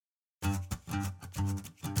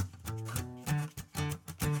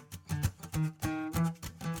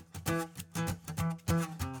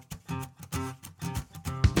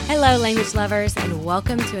Hello, language lovers, and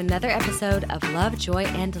welcome to another episode of Love, Joy,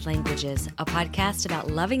 and Languages, a podcast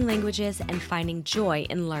about loving languages and finding joy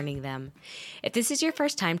in learning them. If this is your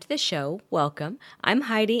first time to the show, welcome. I'm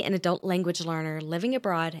Heidi, an adult language learner living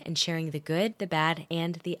abroad and sharing the good, the bad,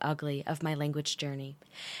 and the ugly of my language journey.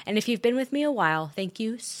 And if you've been with me a while, thank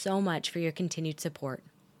you so much for your continued support.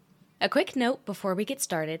 A quick note before we get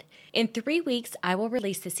started. In 3 weeks, I will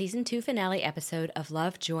release the Season 2 finale episode of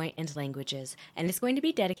Love, Joy, and Languages, and it's going to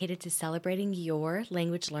be dedicated to celebrating your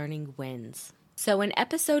language learning wins. So in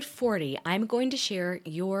episode 40, I'm going to share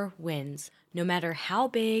your wins. No matter how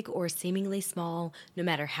big or seemingly small, no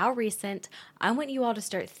matter how recent, I want you all to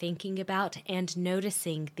start thinking about and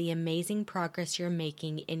noticing the amazing progress you're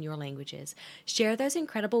making in your languages. Share those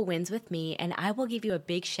incredible wins with me, and I will give you a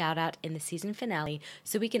big shout out in the season finale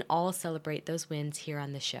so we can all celebrate those wins here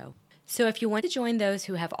on the show. So if you want to join those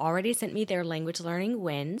who have already sent me their language learning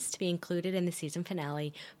wins to be included in the season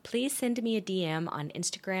finale, please send me a DM on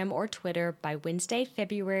Instagram or Twitter by Wednesday,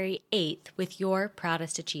 February 8th with your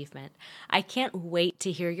proudest achievement. I can't wait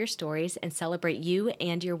to hear your stories and celebrate you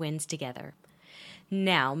and your wins together.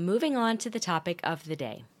 Now, moving on to the topic of the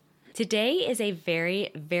day. Today is a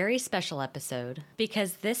very, very special episode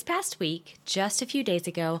because this past week, just a few days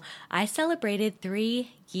ago, I celebrated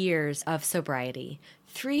 3 years of sobriety.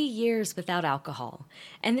 3 years without alcohol,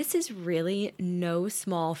 and this is really no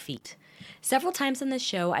small feat. Several times on the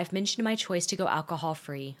show, I've mentioned my choice to go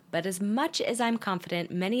alcohol-free, but as much as I'm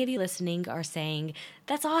confident many of you listening are saying,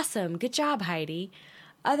 "That's awesome, good job, Heidi,"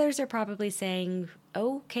 others are probably saying,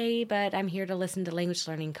 "Okay, but I'm here to listen to language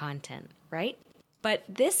learning content," right? But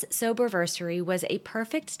this Soberversary was a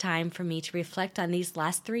perfect time for me to reflect on these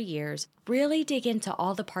last 3 years, really dig into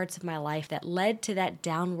all the parts of my life that led to that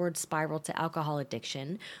downward spiral to alcohol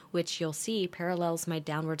addiction, which you'll see parallels my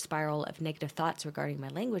downward spiral of negative thoughts regarding my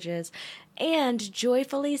languages, and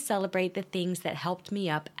joyfully celebrate the things that helped me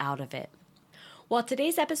up out of it. While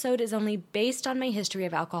today's episode is only based on my history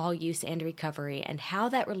of alcohol use and recovery and how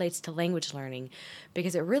that relates to language learning,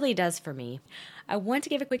 because it really does for me, I want to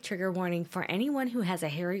give a quick trigger warning for anyone who has a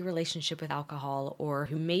hairy relationship with alcohol or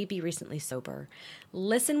who may be recently sober.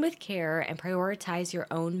 Listen with care and prioritize your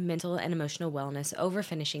own mental and emotional wellness over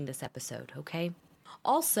finishing this episode, okay?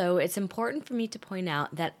 Also, it's important for me to point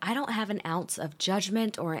out that I don't have an ounce of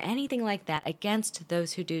judgment or anything like that against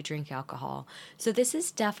those who do drink alcohol. So this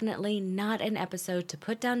is definitely not an episode to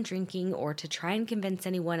put down drinking or to try and convince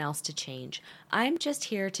anyone else to change. I'm just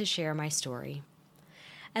here to share my story.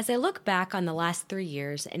 As I look back on the last 3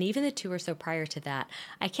 years, and even the 2 or so prior to that,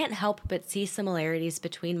 I can't help but see similarities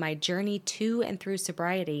between my journey to and through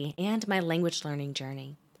sobriety and my language learning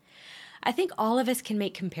journey. I think all of us can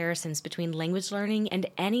make comparisons between language learning and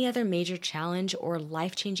any other major challenge or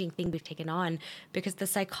life-changing thing we've taken on because the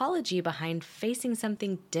psychology behind facing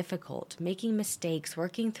something difficult, making mistakes,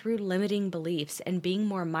 working through limiting beliefs, and being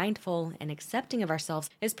more mindful and accepting of ourselves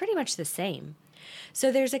is pretty much the same.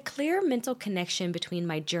 So there's a clear mental connection between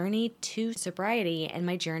my journey to sobriety and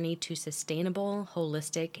my journey to sustainable,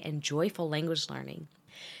 holistic, and joyful language learning.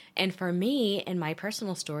 And for me, in my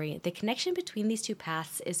personal story, the connection between these two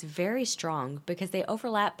paths is very strong because they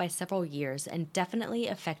overlap by several years and definitely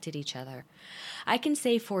affected each other. I can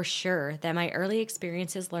say for sure that my early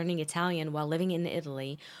experiences learning Italian while living in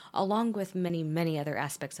Italy, along with many, many other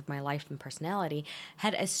aspects of my life and personality,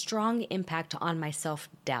 had a strong impact on my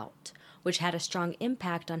self-doubt, which had a strong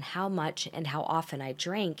impact on how much and how often I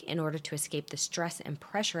drank in order to escape the stress and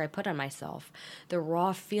pressure I put on myself, the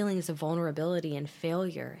raw feelings of vulnerability and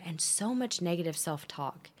failure, and so much negative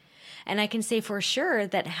self-talk. And I can say for sure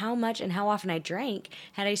that how much and how often I drank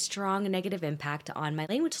had a strong negative impact on my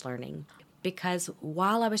language learning. Because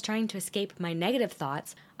while I was trying to escape my negative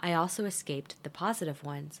thoughts, I also escaped the positive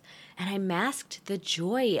ones. And I masked the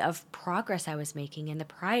joy of progress I was making and the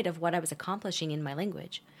pride of what I was accomplishing in my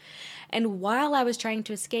language. And while I was trying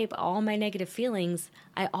to escape all my negative feelings,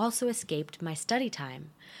 I also escaped my study time.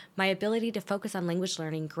 My ability to focus on language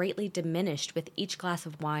learning greatly diminished with each glass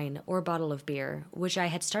of wine or bottle of beer, which I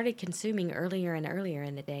had started consuming earlier and earlier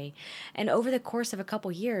in the day. And over the course of a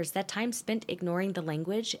couple years, that time spent ignoring the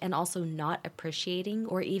language and also not appreciating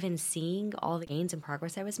or even seeing all the gains and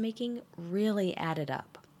progress I was making really added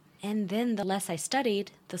up. And then the less I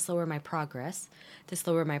studied, the slower my progress. The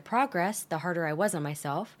slower my progress, the harder I was on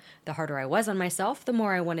myself. The harder I was on myself, the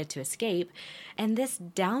more I wanted to escape. And this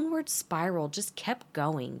downward spiral just kept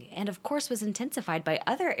going, and of course was intensified by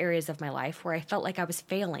other areas of my life where I felt like I was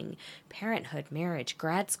failing. Parenthood, marriage,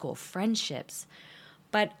 grad school, friendships.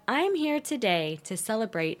 But I'm here today to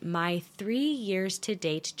celebrate my 3 years to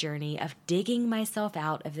date journey of digging myself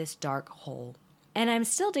out of this dark hole. And I'm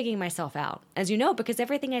still digging myself out, as you know, because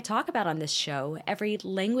everything I talk about on this show, every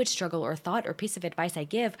language struggle or thought or piece of advice I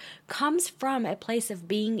give, comes from a place of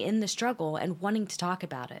being in the struggle and wanting to talk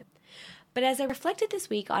about it. But as I reflected this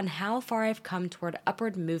week on how far I've come toward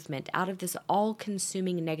upward movement out of this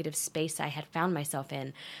all-consuming negative space I had found myself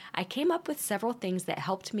in, I came up with several things that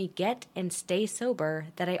helped me get and stay sober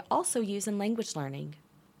that I also use in language learning.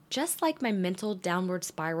 Just like my mental downward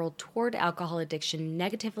spiral toward alcohol addiction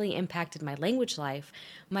negatively impacted my language life,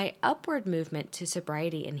 my upward movement to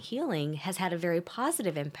sobriety and healing has had a very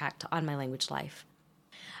positive impact on my language life.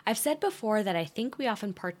 I've said before that I think we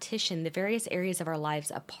often partition the various areas of our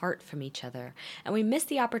lives apart from each other, and we miss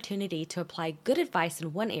the opportunity to apply good advice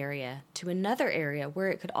in one area to another area where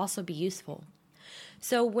it could also be useful.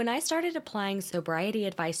 So when I started applying sobriety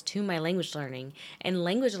advice to my language learning and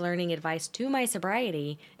language learning advice to my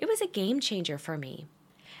sobriety, it was a game changer for me.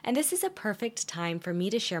 And this is a perfect time for me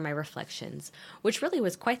to share my reflections, which really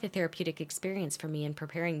was quite the therapeutic experience for me in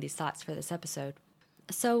preparing these thoughts for this episode.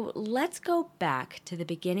 So let's go back to the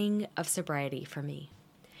beginning of sobriety for me.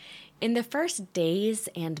 In the first days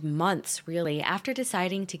and months, really, after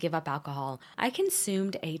deciding to give up alcohol, I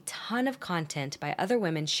consumed a ton of content by other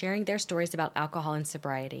women sharing their stories about alcohol and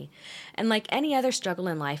sobriety. And like any other struggle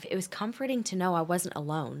in life, it was comforting to know I wasn't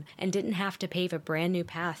alone and didn't have to pave a brand new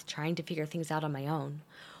path trying to figure things out on my own.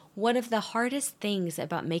 One of the hardest things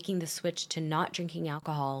about making the switch to not drinking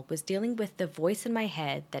alcohol was dealing with the voice in my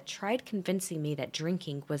head that tried convincing me that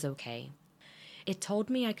drinking was okay. It told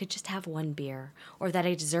me I could just have one beer, or that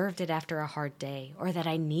I deserved it after a hard day, or that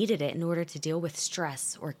I needed it in order to deal with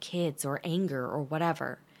stress, or kids, or anger, or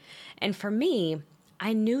whatever. And for me,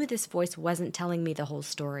 I knew this voice wasn't telling me the whole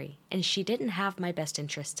story, and she didn't have my best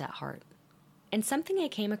interests at heart. And something I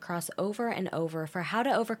came across over and over for how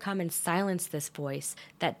to overcome and silence this voice,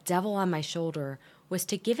 that devil on my shoulder, was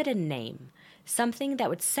to give it a name, something that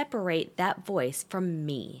would separate that voice from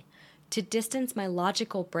me, to distance my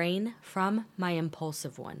logical brain from my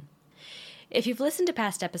impulsive one. If you've listened to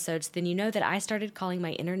past episodes, then you know that I started calling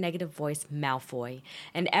my inner negative voice Malfoy,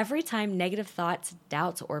 and every time negative thoughts,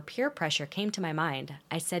 doubts, or peer pressure came to my mind,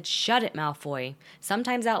 I said, "Shut it, Malfoy,"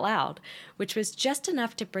 sometimes out loud, which was just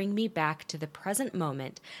enough to bring me back to the present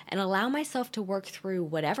moment and allow myself to work through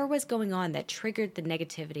whatever was going on that triggered the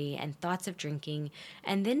negativity and thoughts of drinking,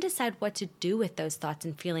 and then decide what to do with those thoughts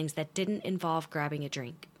and feelings that didn't involve grabbing a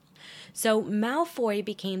drink. So Malfoy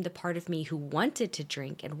became the part of me who wanted to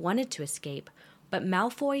drink and wanted to escape, but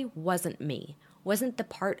Malfoy wasn't me, wasn't the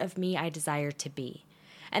part of me I desired to be.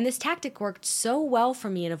 And this tactic worked so well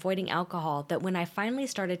for me in avoiding alcohol that when I finally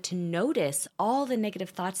started to notice all the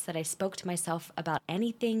negative thoughts that I spoke to myself about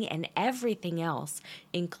anything and everything else,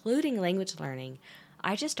 including language learning,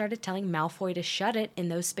 I just started telling Malfoy to shut it in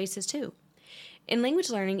those spaces too. In language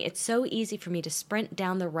learning, it's so easy for me to sprint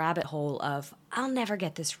down the rabbit hole of, I'll never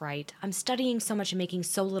get this right. I'm studying so much and making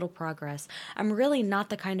so little progress. I'm really not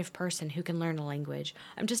the kind of person who can learn a language.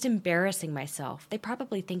 I'm just embarrassing myself. They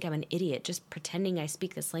probably think I'm an idiot just pretending I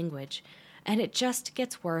speak this language. And it just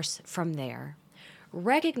gets worse from there.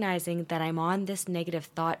 Recognizing that I'm on this negative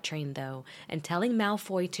thought train, though, and telling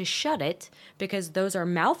Malfoy to shut it, because those are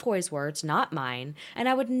Malfoy's words, not mine, and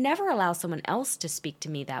I would never allow someone else to speak to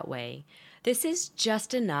me that way. This is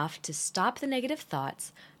just enough to stop the negative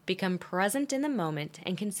thoughts, become present in the moment,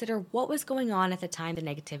 and consider what was going on at the time the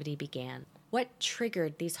negativity began. What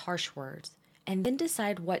triggered these harsh words? And then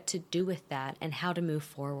decide what to do with that and how to move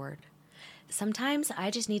forward. Sometimes I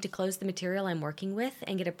just need to close the material I'm working with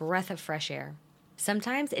and get a breath of fresh air.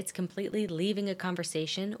 Sometimes it's completely leaving a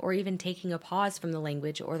conversation or even taking a pause from the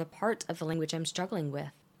language or the part of the language I'm struggling with.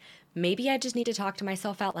 Maybe I just need to talk to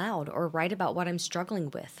myself out loud or write about what I'm struggling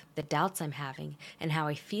with, the doubts I'm having, and how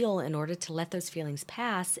I feel in order to let those feelings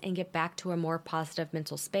pass and get back to a more positive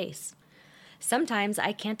mental space. Sometimes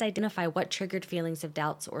I can't identify what triggered feelings of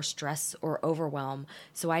doubts or stress or overwhelm,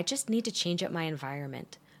 so I just need to change up my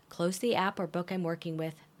environment, close the app or book I'm working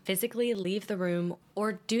with, physically leave the room,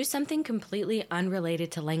 or do something completely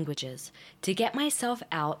unrelated to languages to get myself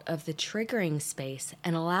out of the triggering space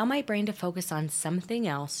and allow my brain to focus on something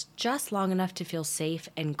else just long enough to feel safe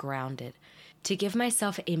and grounded, to give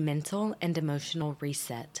myself a mental and emotional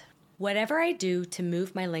reset. Whatever I do to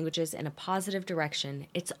move my languages in a positive direction,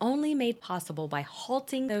 it's only made possible by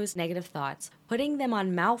halting those negative thoughts, putting them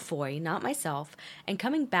on Malfoy, not myself, and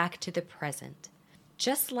coming back to the present.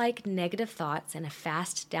 Just like negative thoughts and a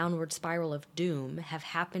fast downward spiral of doom have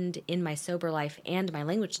happened in my sober life and my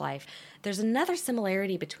language life, there's another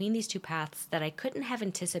similarity between these two paths that I couldn't have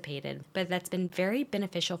anticipated, but that's been very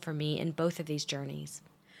beneficial for me in both of these journeys.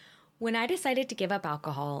 When I decided to give up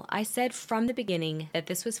alcohol, I said from the beginning that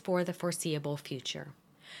this was for the foreseeable future.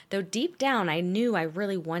 Though deep down I knew I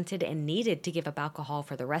really wanted and needed to give up alcohol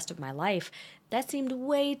for the rest of my life, that seemed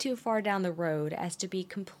way too far down the road as to be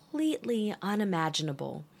completely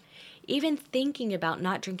unimaginable. Even thinking about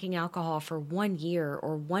not drinking alcohol for 1 year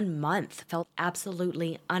or 1 month felt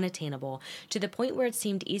absolutely unattainable, to the point where it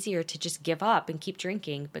seemed easier to just give up and keep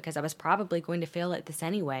drinking because I was probably going to fail at this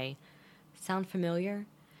anyway. Sound familiar?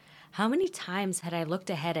 How many times had I looked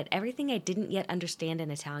ahead at everything I didn't yet understand in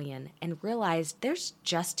Italian and realized there's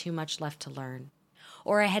just too much left to learn?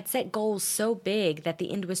 Or I had set goals so big that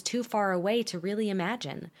the end was too far away to really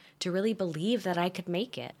imagine, to really believe that I could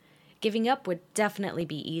make it. Giving up would definitely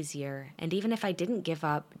be easier, and even if I didn't give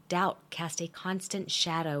up, doubt cast a constant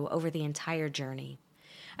shadow over the entire journey.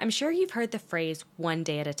 I'm sure you've heard the phrase one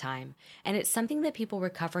day at a time, and it's something that people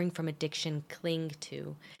recovering from addiction cling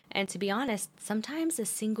to. And to be honest, sometimes a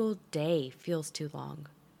single day feels too long,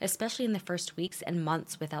 especially in the first weeks and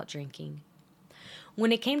months without drinking.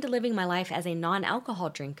 When it came to living my life as a non-alcohol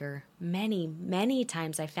drinker, many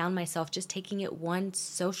times I found myself just taking it one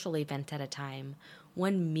social event at a time,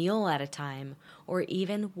 one meal at a time, or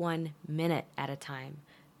even 1 minute at a time.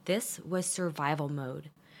 This was survival mode.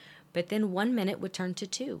 But then 1 minute would turn to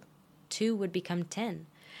 2. 2 would become 10.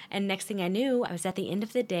 And next thing I knew, I was at the end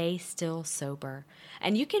of the day still sober.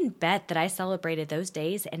 And you can bet that I celebrated those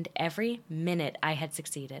days and every minute I had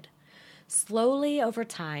succeeded. Slowly over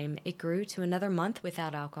time, it grew to another month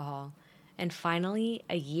without alcohol. And finally,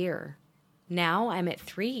 a year. Now I'm at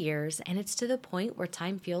 3 years, and it's to the point where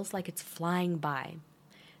time feels like it's flying by.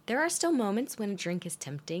 There are still moments when a drink is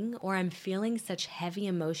tempting, or I'm feeling such heavy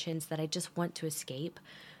emotions that I just want to escape.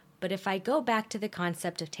 But if I go back to the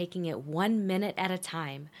concept of taking it 1 minute at a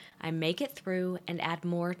time, I make it through and add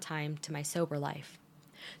more time to my sober life.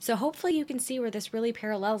 So hopefully you can see where this really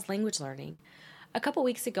parallels language learning. A couple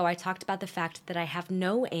weeks ago, I talked about the fact that I have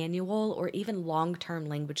no annual or even long-term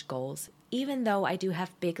language goals, even though I do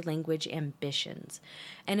have big language ambitions.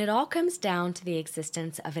 And it all comes down to the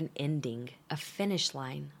existence of an ending, a finish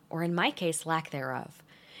line, or in my case, lack thereof.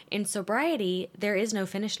 In sobriety, there is no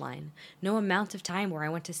finish line, no amount of time where I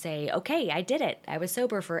want to say, okay, I did it. I was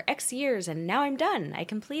sober for X years and now I'm done. I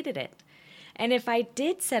completed it. And if I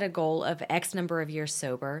did set a goal of X number of years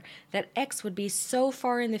sober, that X would be so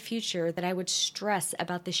far in the future that I would stress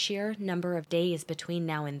about the sheer number of days between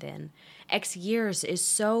now and then. X years is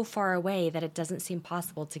so far away that it doesn't seem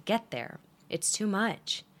possible to get there. It's too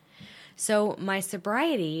much. So my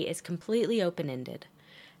sobriety is completely open-ended.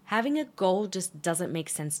 Having a goal just doesn't make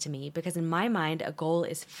sense to me because in my mind, a goal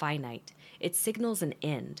is finite. It signals an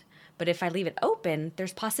end. But if I leave it open,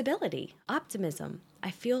 there's possibility, optimism.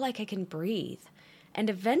 I feel like I can breathe. And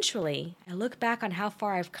eventually, I look back on how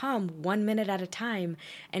far I've come 1 minute at a time,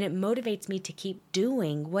 and it motivates me to keep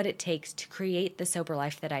doing what it takes to create the sober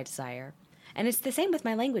life that I desire. And it's the same with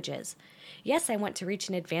my languages. Yes, I want to reach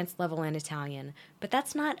an advanced level in Italian, but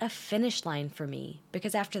that's not a finish line for me,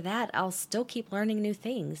 because after that, I'll still keep learning new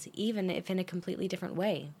things, even if in a completely different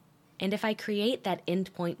way. And if I create that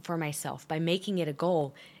end point for myself by making it a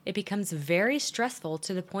goal, it becomes very stressful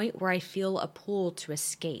to the point where I feel a pull to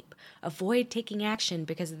escape, avoid taking action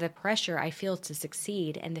because of the pressure I feel to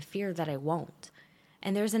succeed and the fear that I won't.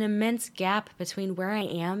 And there's an immense gap between where I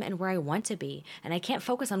am and where I want to be, and I can't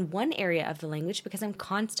focus on one area of the language because I'm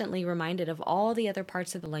constantly reminded of all the other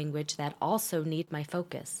parts of the language that also need my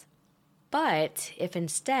focus. But if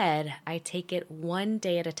instead I take it 1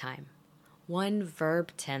 day at a time, one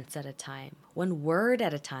verb tense at a time, one word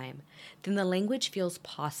at a time, then the language feels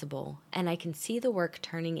possible and I can see the work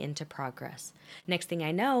turning into progress. Next thing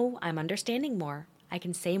I know, I'm understanding more. I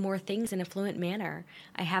can say more things in a fluent manner.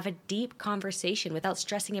 I have a deep conversation without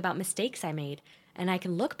stressing about mistakes I made. And I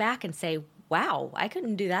can look back and say, wow, I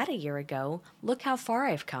couldn't do that a year ago. Look how far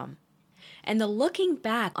I've come. And the looking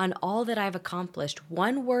back on all that I've accomplished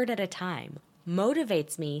 1 word at a time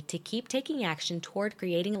motivates me to keep taking action toward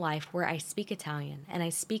creating a life where I speak Italian and I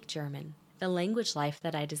speak German, the language life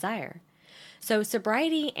that I desire. So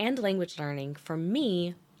sobriety and language learning, for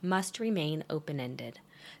me, must remain open-ended.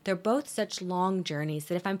 They're both such long journeys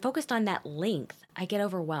that if I'm focused on that length, I get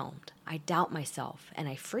overwhelmed. I doubt myself and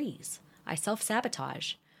I freeze. I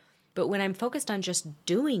self-sabotage. But when I'm focused on just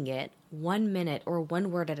doing it 1 minute or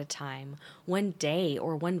 1 word at a time, 1 day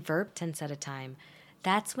or 1 verb tense at a time,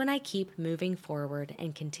 that's when I keep moving forward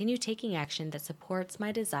and continue taking action that supports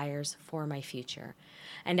my desires for my future.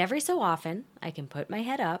 And every so often, I can put my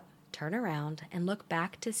head up, turn around, and look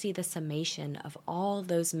back to see the summation of all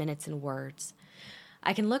those minutes and words.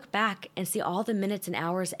 I can look back and see all the minutes and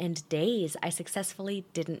hours and days I successfully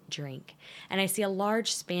didn't drink. And I see a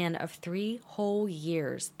large span of 3 whole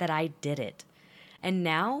years that I did it. And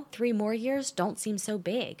now 3 more years don't seem so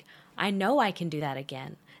big. I know I can do that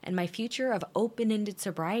again. And my future of open-ended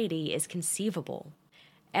sobriety is conceivable.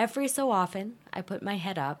 Every so often, I put my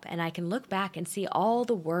head up and I can look back and see all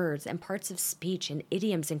the words and parts of speech and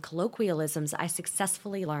idioms and colloquialisms I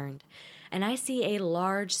successfully learned. And I see a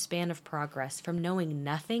large span of progress from knowing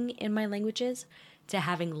nothing in my languages to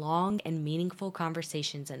having long and meaningful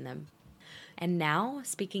conversations in them. And now,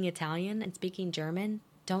 speaking Italian and speaking German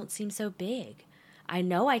don't seem so big. I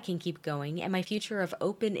know I can keep going, and my future of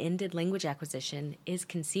open-ended language acquisition is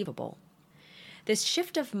conceivable. This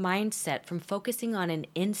shift of mindset from focusing on an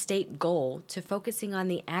end-state goal to focusing on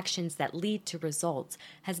the actions that lead to results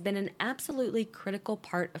has been an absolutely critical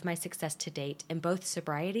part of my success to date in both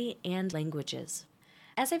sobriety and languages.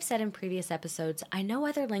 As I've said in previous episodes, I know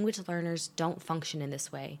other language learners don't function in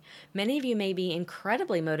this way. Many of you may be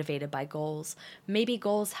incredibly motivated by goals. Maybe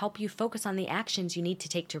goals help you focus on the actions you need to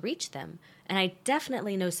take to reach them. And I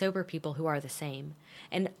definitely know sober people who are the same.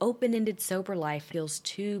 An open-ended sober life feels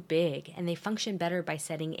too big, and they function better by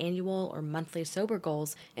setting annual or monthly sober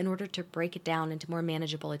goals in order to break it down into more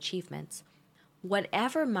manageable achievements.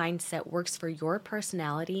 Whatever mindset works for your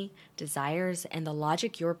personality, desires, and the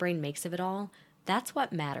logic your brain makes of it all, that's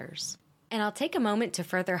what matters. And I'll take a moment to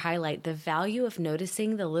further highlight the value of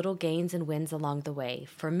noticing the little gains and wins along the way,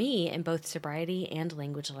 for me in both sobriety and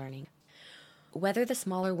language learning. Whether the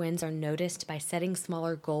smaller wins are noticed by setting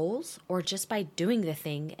smaller goals or just by doing the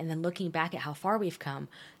thing and then looking back at how far we've come,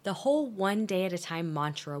 the whole one day at a time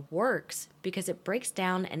mantra works because it breaks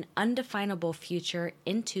down an undefinable future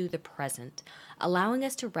into the present, allowing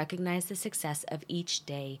us to recognize the success of each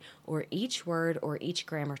day or each word or each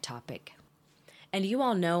grammar topic. And you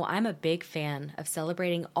all know I'm a big fan of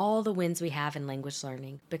celebrating all the wins we have in language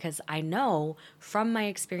learning because I know from my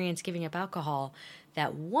experience giving up alcohol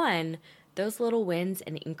that one, those little wins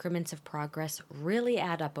and increments of progress really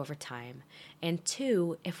add up over time. And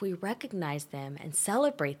two, if we recognize them and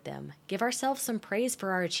celebrate them, give ourselves some praise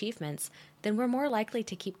for our achievements, then we're more likely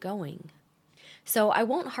to keep going. So I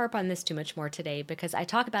won't harp on this too much more today because I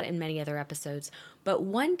talk about it in many other episodes, but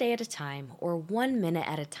one day at a time or 1 minute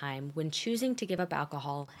at a time when choosing to give up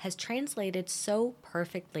alcohol has translated so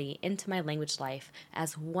perfectly into my language life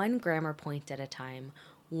as one grammar point at a time,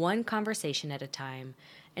 one conversation at a time,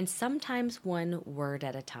 and sometimes one word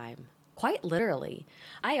at a time. Quite literally.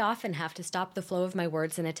 I often have to stop the flow of my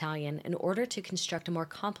words in Italian in order to construct a more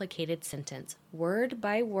complicated sentence, word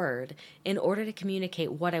by word, in order to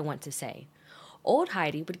communicate what I want to say. Old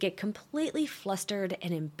Heidi would get completely flustered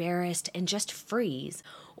and embarrassed and just freeze,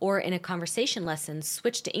 or in a conversation lesson,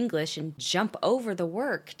 switch to English and jump over the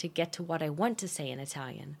work to get to what I want to say in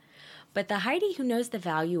Italian. But the Heidi who knows the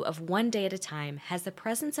value of one day at a time has the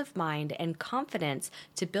presence of mind and confidence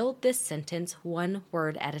to build this sentence one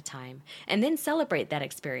word at a time, and then celebrate that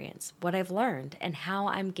experience, what I've learned, and how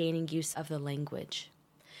I'm gaining use of the language.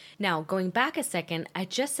 Now, going back a second, I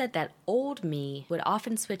just said that old me would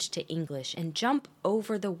often switch to English and jump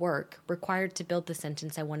over the work required to build the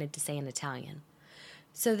sentence I wanted to say in Italian.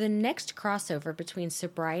 So the next crossover between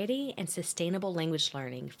sobriety and sustainable language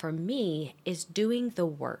learning for me is doing the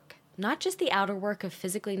work. Not just the outer work of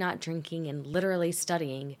physically not drinking and literally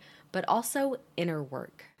studying, but also inner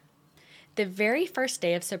work. The very first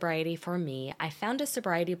day of sobriety for me, I found a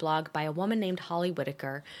sobriety blog by a woman named Holly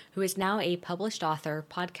Whitaker, who is now a published author,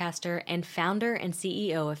 podcaster, and founder and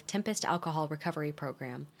CEO of Tempest Alcohol Recovery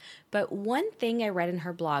Program. But one thing I read in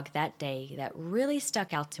her blog that day that really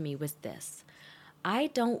stuck out to me was this: I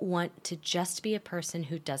don't want to just be a person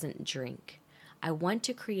who doesn't drink. I want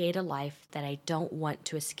to create a life that I don't want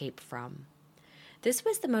to escape from. This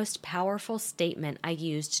was the most powerful statement I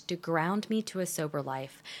used to ground me to a sober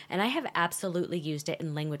life, and I have absolutely used it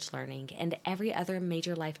in language learning and every other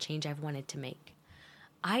major life change I've wanted to make.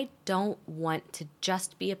 I don't want to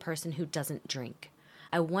just be a person who doesn't drink.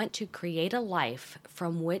 I want to create a life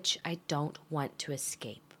from which I don't want to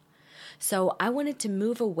escape. So I wanted to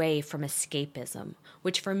move away from escapism,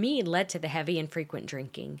 which for me led to the heavy and frequent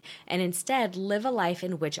drinking, and instead live a life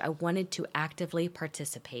in which I wanted to actively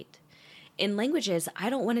participate. In languages, I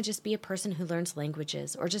don't want to just be a person who learns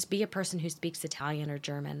languages or just be a person who speaks Italian or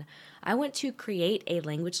German. I want to create a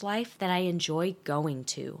language life that I enjoy going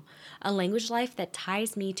to, a language life that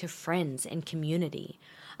ties me to friends and community.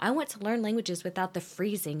 I want to learn languages without the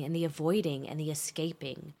freezing and the avoiding and the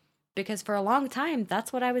escaping, because for a long time,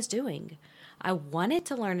 that's what I was doing. I wanted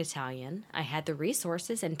to learn Italian. I had the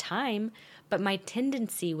resources and time, but my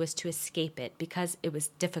tendency was to escape it because it was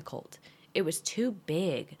difficult. It was too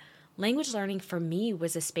big. Language learning for me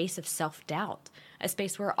was a space of self-doubt, a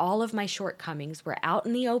space where all of my shortcomings were out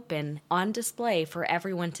in the open, on display for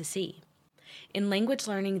everyone to see. In language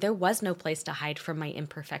learning, there was no place to hide from my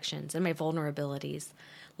imperfections and my vulnerabilities.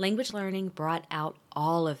 Language learning brought out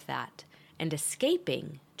all of that, and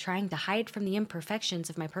escaping, trying to hide from the imperfections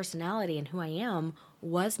of my personality and who I am,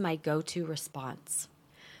 was my go-to response.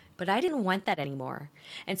 But I didn't want that anymore,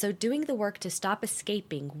 and so doing the work to stop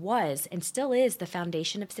escaping was and still is the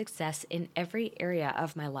foundation of success in every area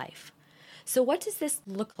of my life. So what does this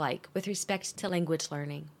look like with respect to language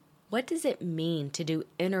learning? What does it mean to do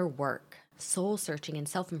inner work, soul searching, and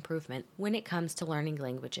self-improvement when it comes to learning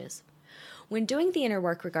languages? When doing the inner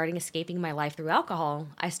work regarding escaping my life through alcohol,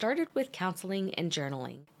 I started with counseling and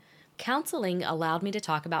journaling. Counseling allowed me to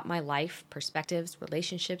talk about my life, perspectives,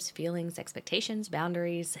 relationships, feelings, expectations,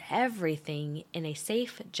 boundaries, everything in a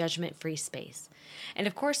safe, judgment-free space. And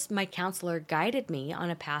of course, my counselor guided me on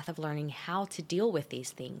a path of learning how to deal with these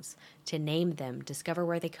things, to name them, discover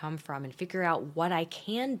where they come from, and figure out what I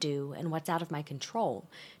can do and what's out of my control,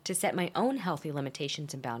 to set my own healthy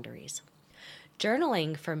limitations and boundaries.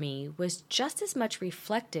 Journaling for me was just as much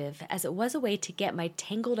reflective as it was a way to get my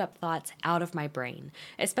tangled up thoughts out of my brain,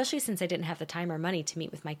 especially since I didn't have the time or money to meet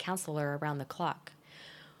with my counselor around the clock.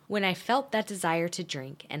 When I felt that desire to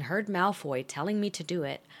drink and heard Malfoy telling me to do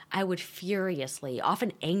it, I would furiously,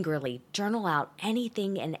 often angrily, journal out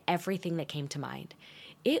anything and everything that came to mind.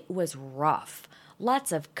 It was rough.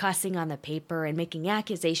 Lots of cussing on the paper and making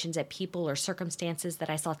accusations at people or circumstances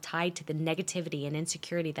that I saw tied to the negativity and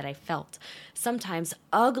insecurity that I felt. Sometimes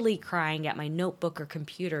ugly crying at my notebook or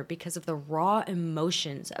computer because of the raw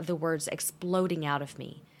emotions of the words exploding out of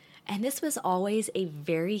me. And this was always a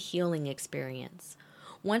very healing experience.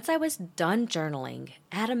 Once I was done journaling,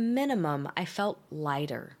 at a minimum, I felt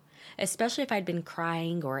lighter, especially if I'd been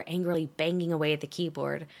crying or angrily banging away at the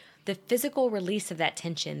keyboard. The physical release of that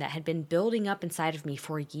tension that had been building up inside of me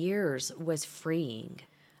for years was freeing.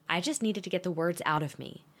 I just needed to get the words out of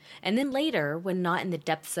me. And then later, when not in the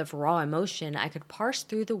depths of raw emotion, I could parse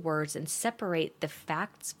through the words and separate the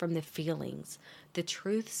facts from the feelings, the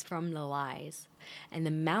truths from the lies, and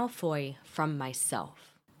the Malfoy from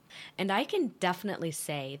myself. And I can definitely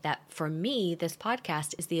say that for me, this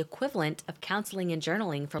podcast is the equivalent of counseling and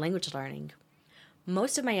journaling for language learning.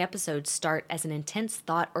 Most of my episodes start as an intense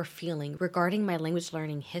thought or feeling regarding my language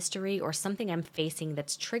learning history or something I'm facing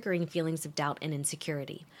that's triggering feelings of doubt and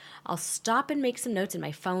insecurity. I'll stop and make some notes in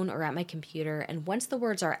my phone or at my computer, and once the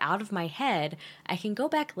words are out of my head, I can go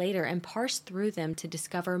back later and parse through them to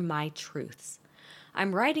discover my truths.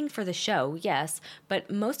 I'm writing for the show, yes, but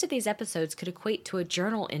most of these episodes could equate to a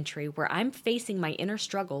journal entry where I'm facing my inner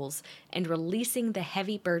struggles and releasing the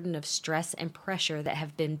heavy burden of stress and pressure that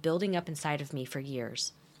have been building up inside of me for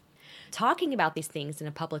years. Talking about these things in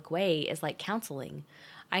a public way is like counseling.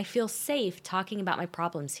 I feel safe talking about my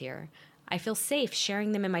problems here. I feel safe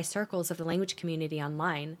sharing them in my circles of the language community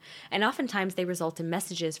online, and oftentimes they result in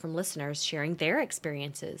messages from listeners sharing their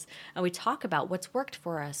experiences, and we talk about what's worked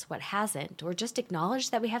for us, what hasn't, or just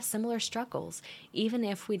acknowledge that we have similar struggles, even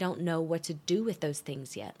if we don't know what to do with those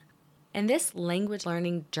things yet. And this language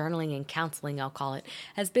learning, journaling, and counseling, I'll call it,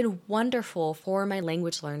 has been wonderful for my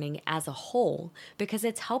language learning as a whole because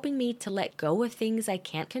it's helping me to let go of things I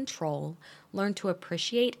can't control, learn to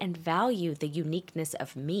appreciate and value the uniqueness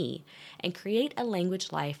of me, and create a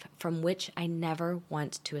language life from which I never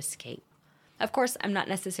want to escape. Of course, I'm not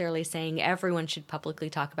necessarily saying everyone should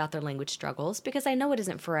publicly talk about their language struggles because I know it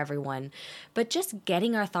isn't for everyone, but just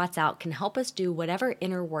getting our thoughts out can help us do whatever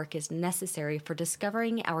inner work is necessary for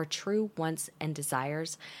discovering our true wants and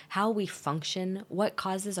desires, how we function, what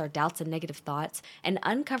causes our doubts and negative thoughts, and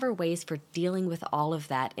uncover ways for dealing with all of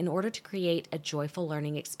that in order to create a joyful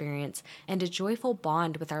learning experience and a joyful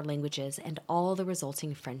bond with our languages and all the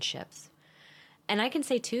resulting friendships. And I can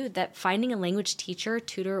say, too, that finding a language teacher,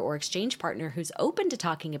 tutor, or exchange partner who's open to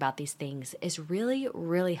talking about these things is really,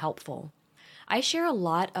 really helpful. I share a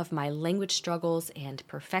lot of my language struggles and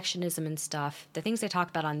perfectionism and stuff, the things I talk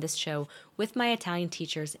about on this show, with my Italian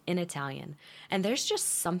teachers in Italian. And there's just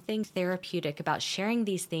something therapeutic about sharing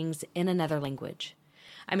these things in another language.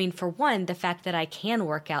 I mean, for one, the fact that I can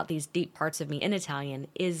work out these deep parts of me in Italian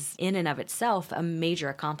is in and of itself a major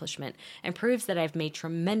accomplishment and proves that I've made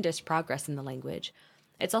tremendous progress in the language.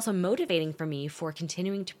 It's also motivating for me for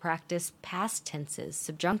continuing to practice past tenses,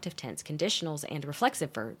 subjunctive tense, conditionals, and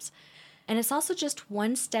reflexive verbs. And it's also just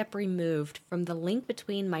one step removed from the link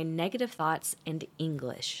between my negative thoughts and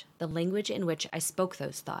English, the language in which I spoke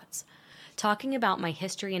those thoughts. Talking about my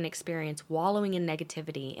history and experience wallowing in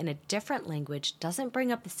negativity in a different language doesn't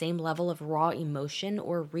bring up the same level of raw emotion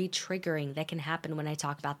or re-triggering that can happen when I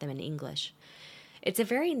talk about them in English. It's a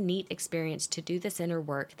very neat experience to do this inner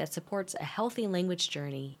work that supports a healthy language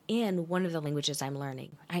journey in one of the languages I'm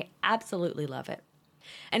learning. I absolutely love it.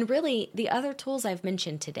 And really, the other tools I've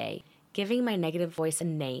mentioned today, giving my negative voice a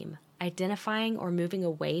name, identifying or moving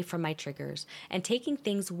away from my triggers, and taking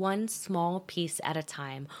things one small piece at a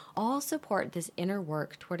time, all support this inner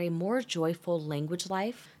work toward a more joyful language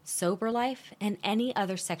life, sober life, and any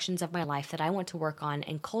other sections of my life that I want to work on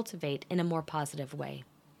and cultivate in a more positive way.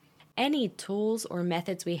 Any tools or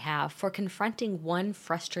methods we have for confronting one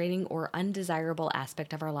frustrating or undesirable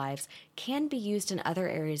aspect of our lives can be used in other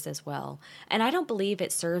areas as well, and I don't believe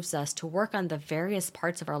it serves us to work on the various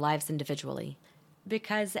parts of our lives individually.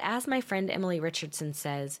 Because as my friend Emily Richardson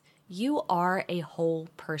says, you are a whole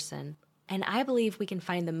person. And I believe we can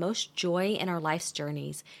find the most joy in our life's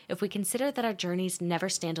journeys if we consider that our journeys never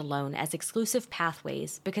stand alone as exclusive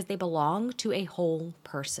pathways because they belong to a whole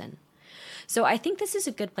person. So I think this is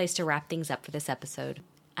a good place to wrap things up for this episode.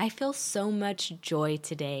 I feel so much joy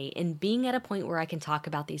today in being at a point where I can talk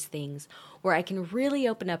about these things, where I can really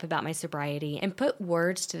open up about my sobriety and put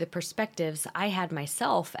words to the perspectives I had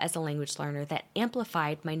myself as a language learner that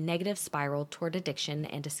amplified my negative spiral toward addiction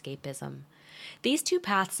and escapism. These two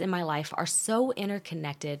paths in my life are so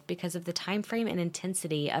interconnected because of the time frame and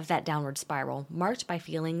intensity of that downward spiral, marked by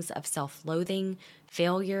feelings of self-loathing,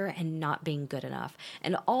 failure, and not being good enough,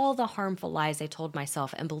 and all the harmful lies I told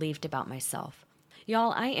myself and believed about myself.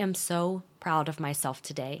 Y'all, I am so proud of myself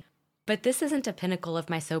today. But this isn't a pinnacle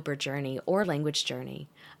of my sober journey or language journey.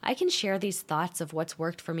 I can share these thoughts of what's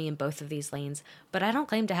worked for me in both of these lanes, but I don't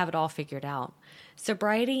claim to have it all figured out.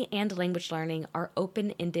 Sobriety and language learning are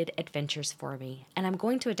open-ended adventures for me, and I'm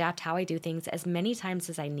going to adapt how I do things as many times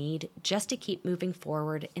as I need just to keep moving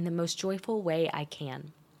forward in the most joyful way I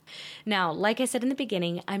can. Now, like I said in the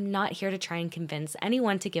beginning, I'm not here to try and convince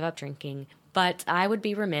anyone to give up drinking, but I would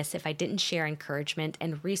be remiss if I didn't share encouragement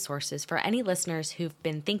and resources for any listeners who've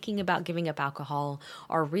been thinking about giving up alcohol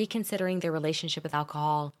or reconsidering their relationship with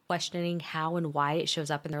alcohol, questioning how and why it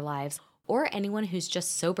shows up in their lives, or anyone who's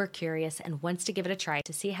just sober curious and wants to give it a try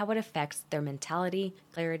to see how it affects their mentality,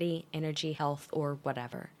 clarity, energy, health, or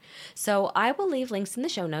whatever. So I will leave links in the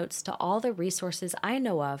show notes to all the resources I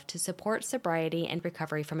know of to support sobriety and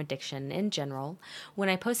recovery from addiction in general. When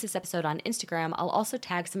I post this episode on Instagram, I'll also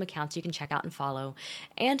tag some accounts you can check out and follow.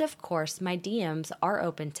 And of course, my DMs are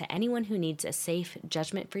open to anyone who needs a safe,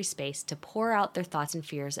 judgment-free space to pour out their thoughts and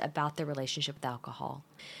fears about their relationship with alcohol.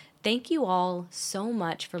 Thank you all so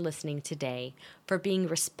much for listening today, for being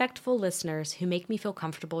respectful listeners who make me feel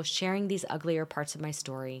comfortable sharing these uglier parts of my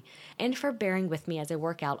story, and for bearing with me as I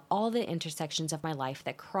work out all the intersections of my life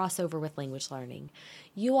that cross over with language learning.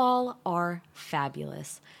 You all are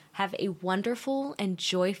fabulous. Have a wonderful and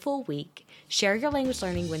joyful week. Share your language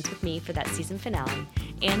learning wins with me for that season finale.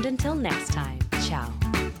 And until next time, ciao.